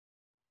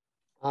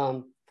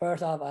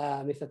First off,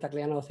 Mr.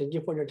 Stagliano, thank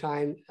you for your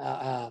time.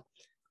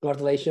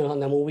 Congratulations on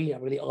the movie. A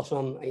really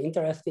awesome,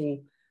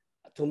 interesting.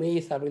 To me,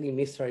 it's a really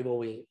mystery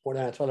movie more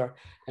than a thriller,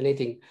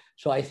 anything.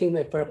 So I think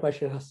my first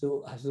question has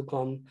to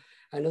come.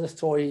 I know the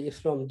story is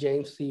from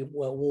James C.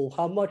 Wolfe.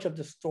 How much of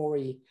the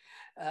story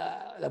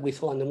that we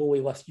saw in the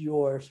movie was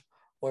yours,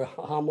 or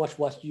how much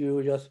was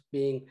you just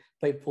being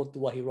faithful to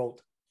what he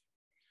wrote?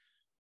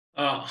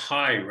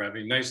 Hi,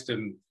 Ravi. Nice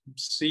to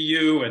see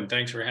you, and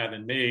thanks for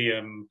having me.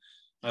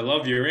 I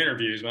love your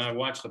interviews, man. I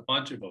watched a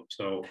bunch of them.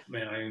 So,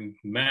 man,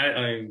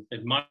 I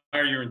admire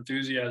your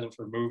enthusiasm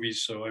for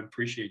movies. So I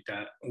appreciate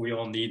that. We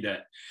all need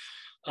that.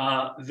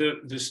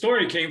 The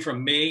story came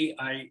from me.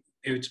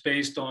 It's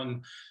based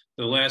on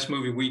the last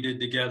movie we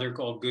did together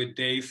called Good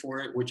Day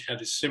for It, which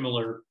had a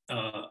similar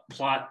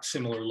plot,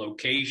 similar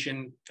location.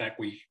 In fact,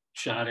 we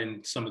shot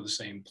in some of the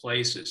same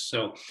places.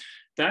 So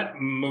that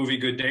movie,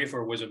 Good Day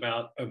for It, was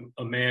about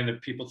a man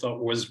that people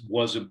thought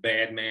was a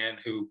bad man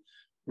who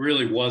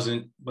really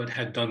wasn't, but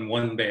had done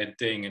one bad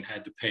thing and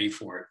had to pay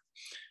for it.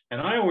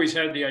 And I always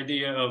had the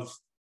idea of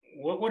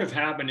what would have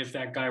happened if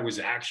that guy was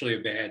actually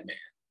a bad man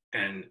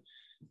and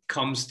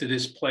comes to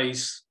this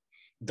place,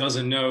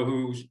 doesn't know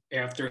who's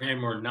after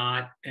him or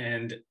not,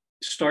 and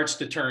starts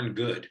to turn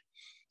good.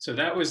 So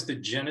that was the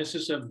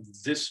genesis of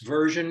this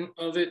version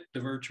of it,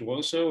 the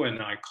Virtuoso.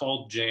 And I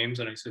called James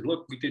and I said,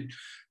 look, we did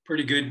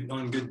pretty good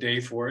on Good Day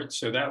for It.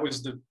 So that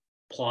was the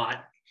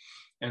plot.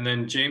 And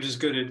then James is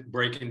good at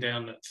breaking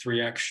down the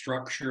 3-act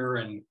structure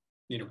and,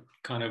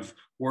 kind of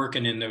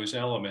working in those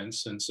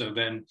elements. And so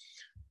then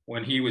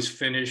when he was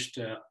finished,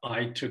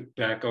 I took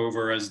back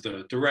over as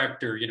the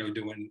director,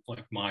 doing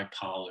like my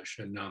polish.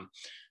 And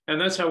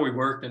that's how we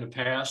worked in the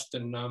past.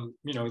 And,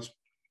 it's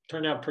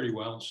turned out pretty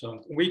well.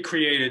 So we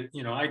created,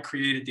 I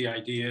created the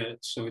idea.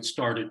 So it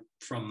started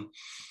from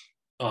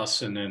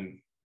us, and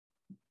then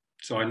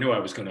so I knew I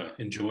was going to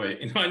enjoy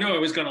it. I knew I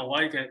was going to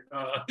like it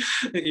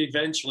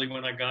eventually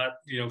when I got,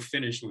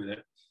 finished with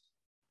it.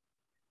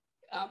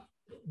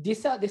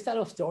 This type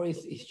of stories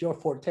is your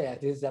forte.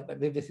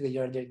 Basically,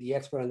 you're the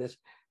expert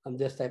on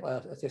this type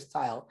of this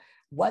style.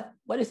 What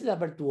is it about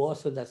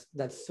Virtuoso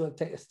that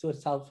stood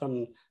out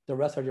from the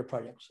rest of your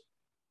projects?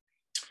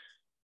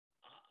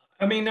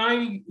 I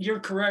mean, you're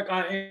correct.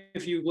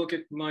 If you look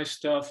at my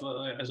stuff,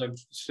 as I've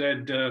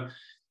said,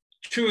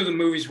 2 of the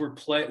movies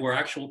were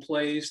actual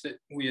plays that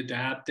we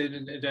adapted,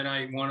 and then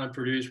I one I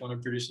produced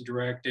and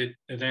directed,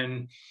 and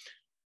then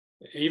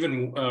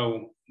even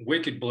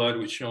Wicked Blood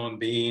with Sean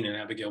Bean and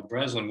Abigail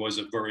Breslin was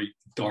a very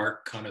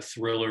dark kind of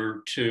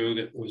thriller too.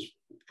 That was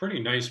a pretty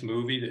nice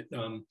movie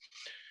that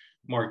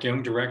Mark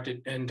Young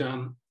directed, and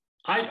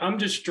I'm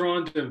just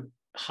drawn to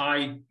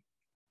high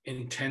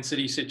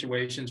intensity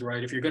situations,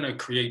 right? If you're going to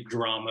create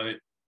drama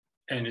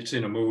and it's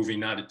in a movie,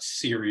 not a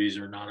series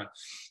or not a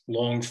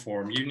long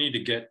form, you need to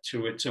get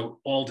to it. So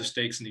all the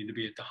stakes need to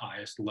be at the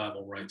highest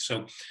level, right?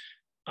 So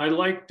I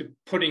like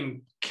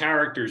putting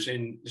characters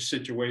in a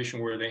situation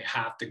where they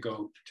have to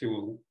go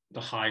to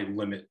the high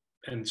limit.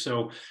 And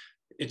so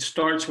it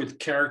starts with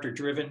character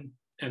driven.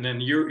 And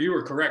then you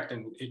were correct.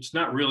 And it's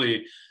not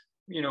really,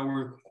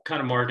 we're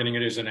kind of marketing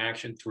it as an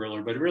action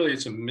thriller, but really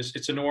it's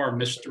a noir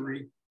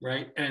mystery,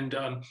 right? And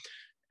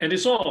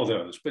it's all of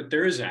those, but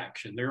there is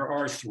action, there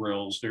are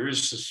thrills, there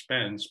is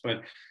suspense.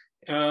 But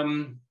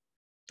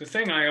the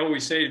thing I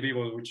always say to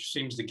people, which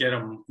seems to get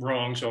them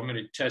wrong, so I'm going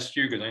to test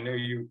you because I know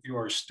you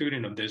are a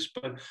student of this,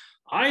 but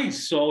I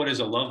saw it as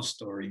a love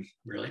story,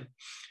 really.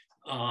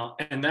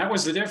 And that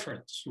was the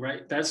difference,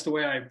 right? That's the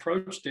way I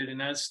approached it,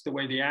 and that's the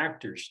way the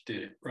actors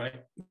did it,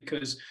 right?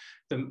 Because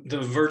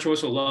the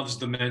virtuoso loves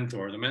the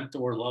mentor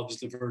loves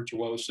the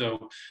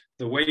virtuoso,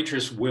 the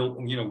waitress will,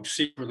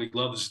 secretly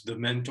loves the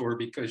mentor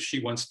because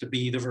she wants to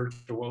be the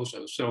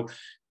virtuoso. So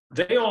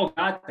they all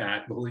got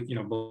that,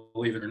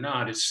 believe it or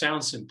not. It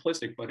sounds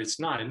simplistic, but it's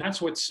not. And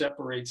that's what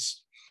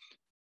separates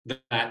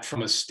that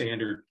from a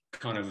standard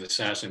kind of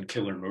assassin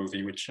killer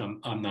movie, which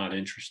I'm not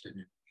interested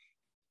in.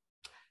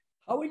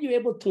 How were you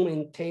able to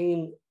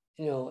maintain,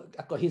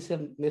 a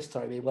cohesive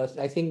mystery? Because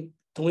I think,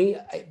 to me,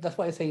 that's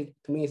why I say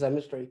to me it's a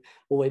mystery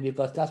movie,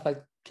 because that's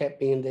what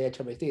kept me in the edge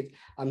of my seat.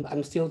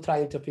 I'm still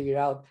trying to figure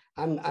out.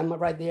 I'm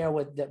right there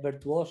with the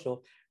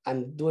Virtuoso.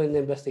 I'm doing the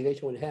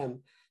investigation with him.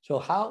 So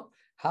how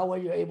were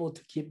you able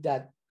to keep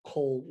that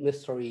whole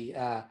mystery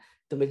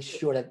to make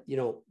sure that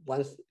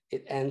once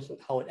it ends,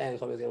 how it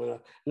ends? Obviously, I'm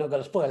not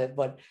gonna spoil it,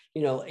 but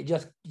it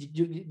just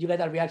you get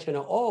that reaction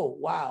of, oh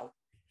wow.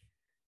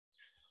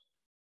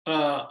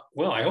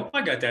 Well, I hope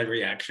I got that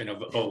reaction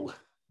of, oh,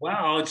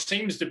 wow, it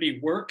seems to be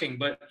working.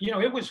 But,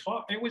 it was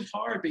hard. It was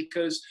hard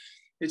because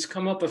it's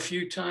come up a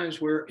few times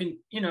where in,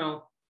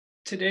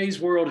 today's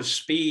world of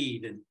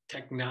speed and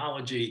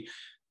technology,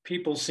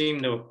 people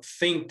seem to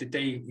think that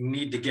they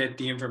need to get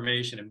the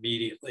information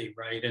immediately,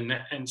 right?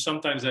 And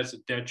sometimes that's a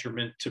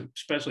detriment to,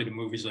 especially to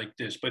movies like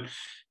this. But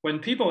when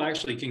people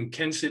actually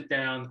can sit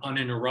down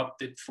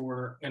uninterrupted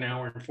for an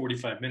hour and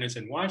 45 minutes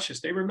and watch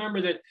this, they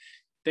remember that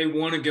they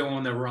want to go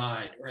on the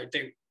ride, right?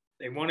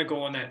 They want to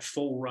go on that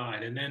full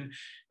ride. And then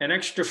an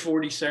extra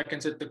 40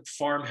 seconds at the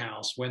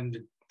farmhouse when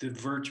the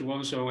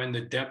virtuoso and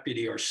the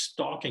deputy are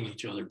stalking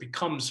each other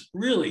becomes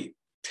really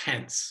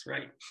tense,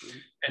 right?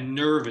 And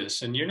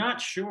nervous, and you're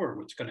not sure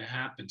what's going to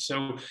happen.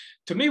 So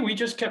to me, we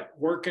just kept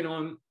working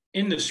on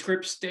in the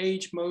script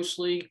stage,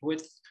 mostly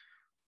with,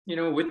 you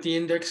know, with the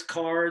index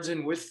cards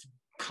and with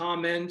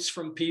comments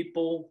from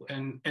people,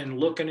 and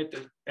looking at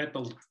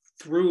the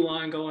through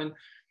line, going,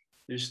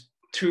 there's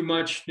too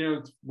much, you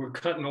know, we're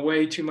cutting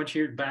away too much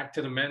here, back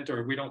to the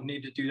mentor. We don't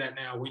need to do that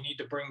now. We need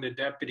to bring the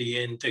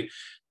deputy in to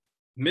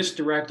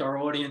misdirect our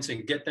audience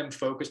and get them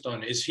focused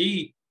on, is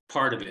he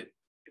part of it?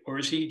 Or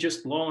is he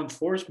just law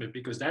enforcement?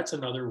 Because that's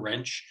another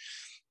wrench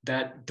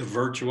that the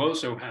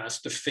virtuoso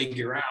has to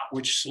figure out,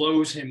 which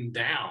slows him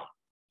down,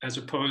 as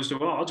opposed to,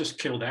 oh, I'll just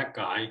kill that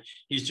guy.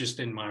 He's just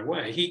in my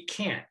way. He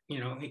can't, you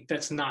know,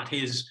 that's not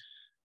his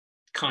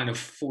kind of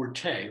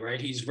forte, right?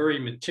 He's very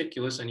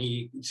meticulous, and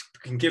he's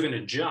been given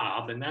a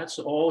job, and that's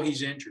all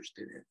he's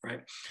interested in,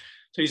 right?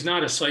 So he's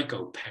not a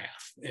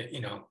psychopath,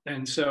 you know.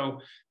 And so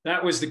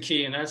that was the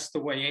key, and that's the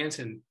way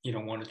Anson, you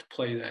know, wanted to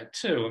play that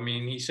too. I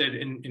mean, he said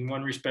in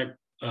one respect,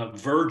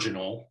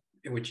 virginal,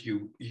 which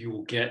you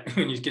will get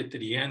when you get to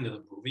the end of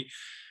the movie,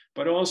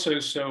 but also,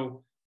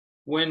 so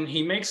when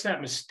he makes that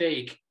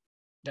mistake,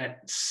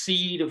 that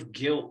seed of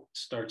guilt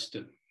starts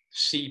to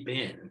seep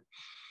in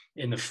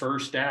the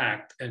first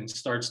act and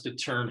starts to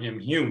turn him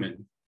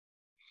human,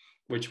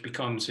 which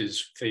becomes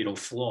his fatal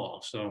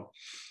flaw. So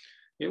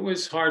it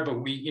was hard,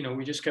 but we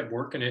just kept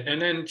working it,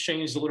 and then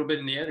changed a little bit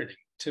in the editing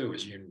too,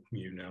 as you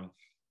know.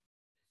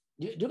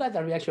 You got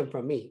the reaction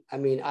from me. I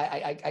mean,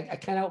 I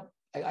kind of,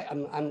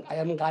 I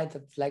am a guy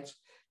that likes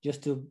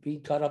just to be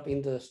caught up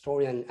in the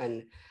story,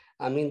 and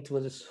I'm into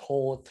this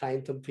whole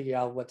trying to figure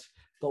out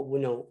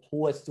who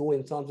was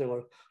doing something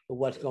or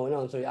what's going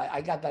on. So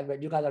I got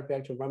that. You got that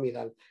reaction from me.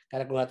 So I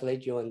gotta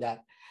congratulate you on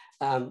that.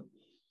 I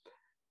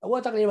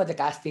want to talk about the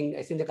casting.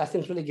 I think the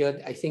casting's really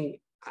good. I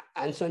think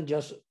Anson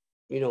just,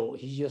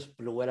 he just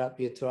blew it up.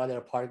 You threw it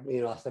apart,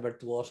 as the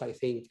virtuoso. I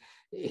think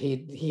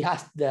he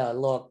has the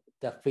look,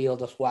 the feel,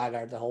 the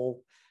swagger,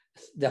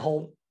 the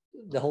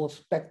whole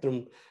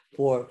spectrum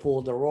for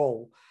the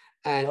role.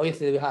 And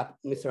obviously we have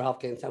Mr.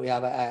 Hopkins and we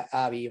have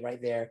Abbie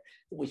right there,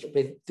 which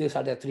these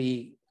are the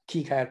three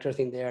key characters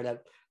in there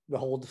that the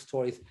whole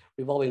story is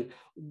revolving.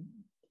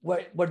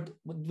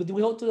 Did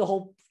we go through the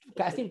whole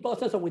casting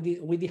process, or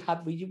we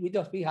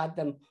had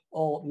them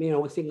all,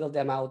 we singled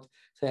them out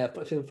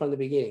from the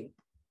beginning?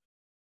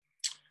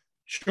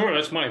 Sure,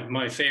 that's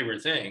my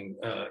favorite thing.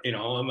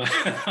 I'm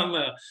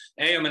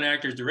an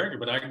actor's director,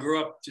 but I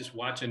grew up just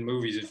watching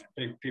movies.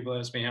 If people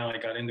ask me how I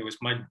got into it,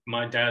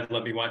 my dad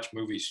let me watch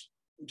movies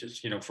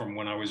just, from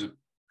when I was a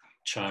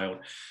child.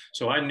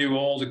 So I knew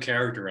all the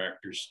character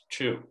actors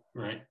too,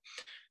 right?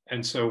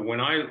 And so when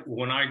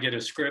I get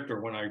a script or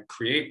when I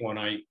create one,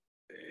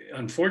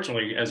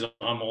 unfortunately, as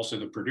I'm also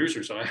the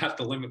producer, so I have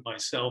to limit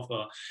myself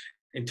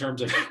in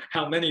terms of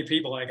how many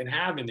people I can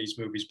have in these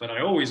movies. But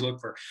I always look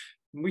for,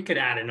 we could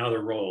add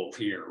another role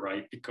here,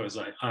 right? Because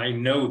I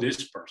know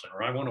this person,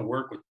 or I want to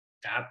work with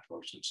that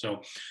person.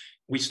 So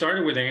we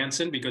started with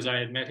Anson because I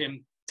had met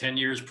him 10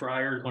 years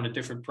prior on a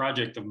different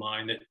project of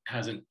mine that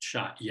hasn't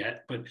shot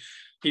yet, but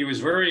he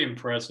was very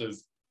impressive.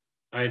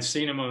 I had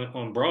seen him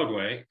on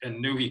Broadway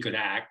and knew he could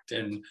act.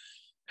 And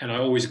I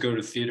always go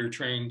to theater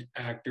trained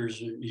actors.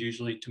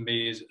 Usually to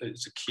me is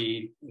a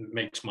key. It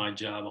makes my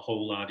job a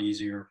whole lot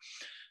easier.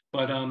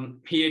 But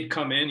he had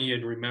come in, he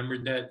had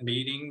remembered that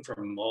meeting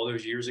from all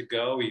those years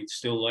ago. He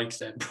still likes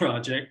that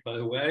project, by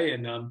the way.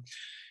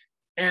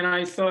 And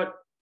I thought,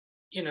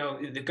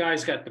 the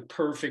guy's got the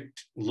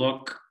perfect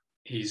look.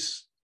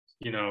 He's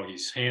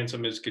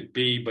handsome as could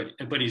be,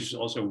 but he's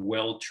also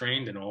well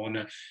trained and all.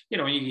 And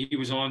he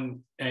was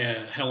on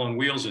Hell on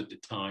Wheels at the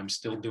time,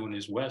 still doing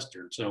his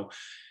Western. So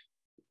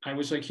I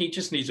was like, he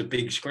just needs a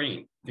big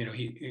screen.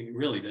 He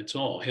really, that's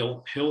all.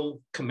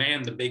 He'll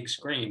command the big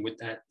screen with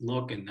that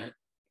look and that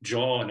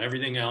jaw and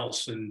everything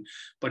else,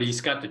 but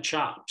he's got the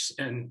chops.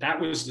 And that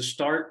was the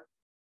start.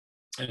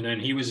 And then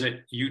he was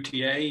at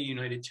UTA,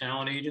 United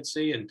Talent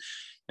Agency, and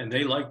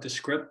they liked the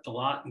script a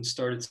lot and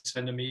started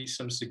sending me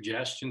some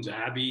suggestions.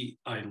 Abbie,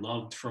 I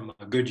loved from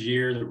A Good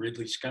Year, the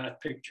Ridley Scott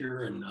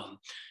picture, and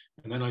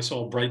then I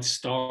saw Bright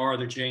Star,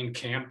 the Jane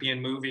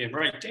Campion movie, and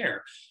right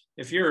there,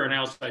 if you're an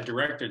outside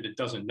director that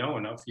doesn't know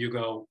enough, you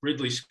go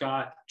Ridley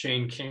Scott,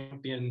 Jane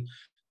Campion.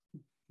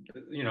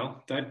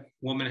 That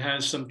woman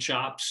has some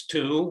chops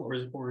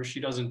too, or she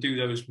doesn't do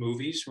those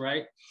movies,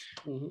 right?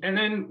 Mm-hmm. And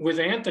then with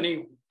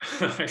Anthony,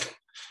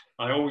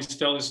 I always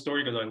tell this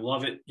story because I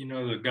love it.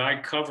 The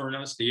guy covering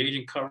us, the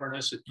agent covering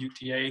us at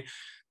UTA,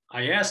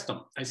 I asked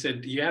him, I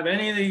said, do you have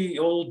any of the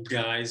old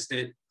guys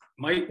that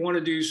might want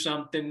to do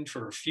something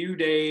for a few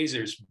days?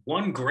 There's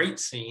one great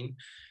scene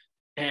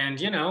and,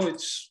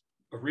 it's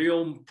a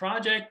real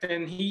project.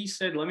 And he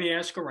said, let me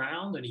ask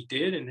around. And he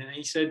did. And then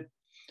he said,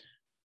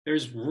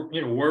 there's,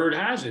 word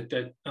has it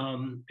that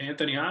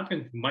Anthony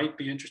Hopkins might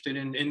be interested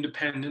in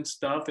independent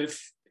stuff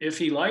if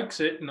he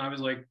likes it. And I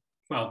was like,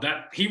 well,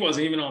 that he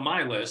wasn't even on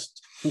my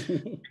list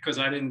because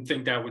I didn't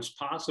think that was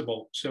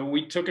possible. So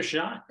we took a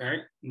shot,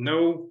 right?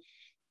 No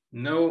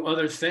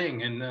other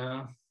thing. And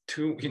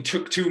it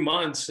took 2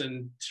 months,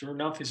 and sure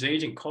enough, his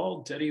agent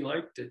called, said he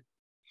liked it.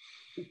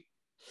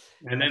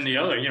 And then the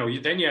other,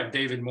 then you have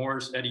David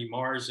Morse, Eddie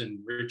Mars, and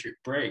Richard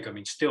Brake. I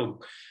mean,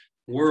 still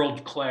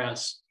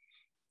world-class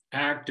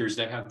actors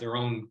that have their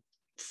own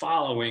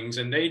followings,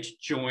 and they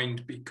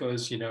joined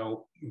because,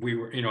 we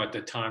were, at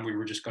the time we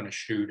were just going to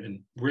shoot, and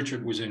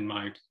Richard was in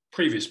my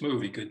previous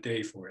movie, Good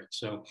Day for It.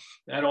 So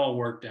that all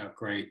worked out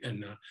great.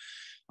 And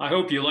I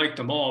hope you like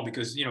them all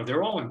because,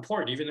 they're all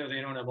important, even though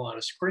they don't have a lot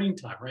of screen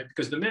time, right?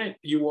 Because the minute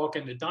you walk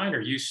in the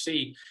diner, you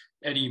see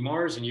Eddie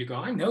Mars and you go,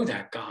 I know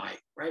that guy,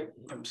 right?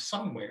 From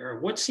somewhere.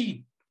 What's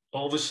he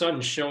all of a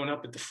sudden showing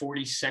up at the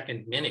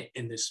 42nd minute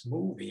in this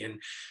movie?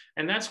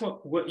 And that's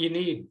what you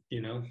need,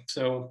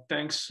 So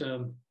thanks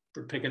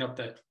for picking up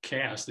that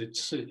cast.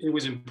 It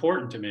was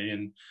important to me,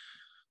 and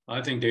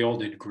I think they all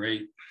did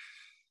great.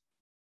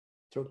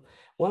 True.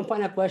 One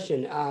final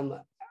question.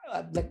 I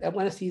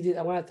want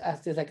to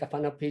ask this like a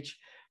final pitch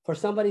for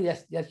somebody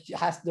that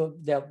has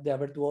the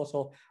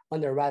Virtuoso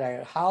on their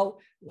radar.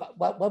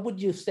 What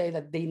would you say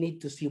that they need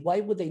to see?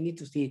 Why would they need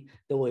to see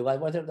the movie?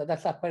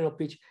 That's a final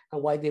pitch,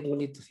 and why they would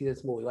need to see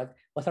this movie?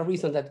 What's the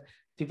reason that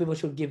people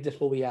should give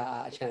this movie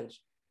a chance?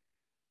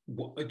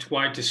 It's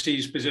why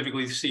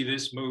specifically to see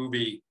this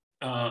movie.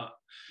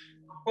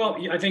 Well,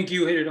 I think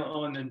you hit it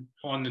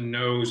on the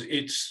nose.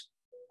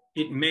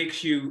 It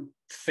makes you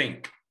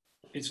think.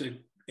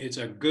 It's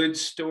a good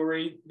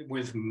story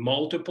with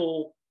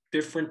multiple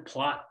different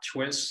plot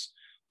twists,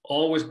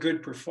 all with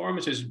good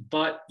performances,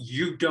 but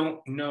you don't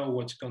know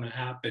what's going to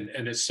happen.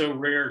 And it's so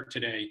rare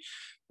today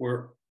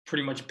where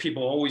pretty much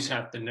people always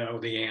have to know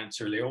the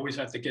answer. They always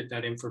have to get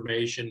that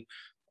information,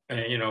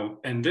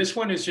 and this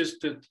one is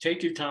just to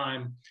take your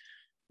time.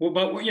 Well,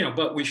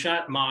 but we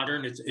shot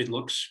modern. It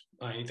looks,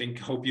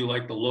 hope you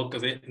like the look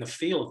of it and the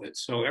feel of it.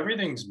 So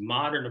everything's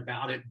modern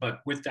about it, but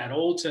with that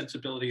old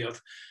sensibility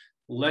of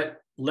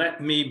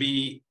let me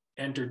be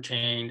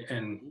entertained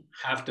and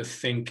have to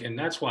think. And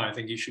that's why I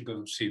think you should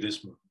go see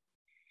this movie.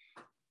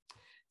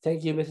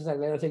 Thank you, Mrs.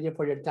 Stagliano. Thank you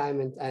for your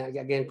time. And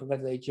again,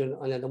 congratulations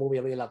on the movie.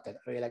 I really loved it.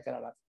 I really liked it a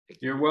lot.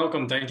 You're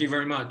welcome. Thank you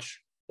very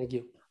much. Thank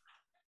you.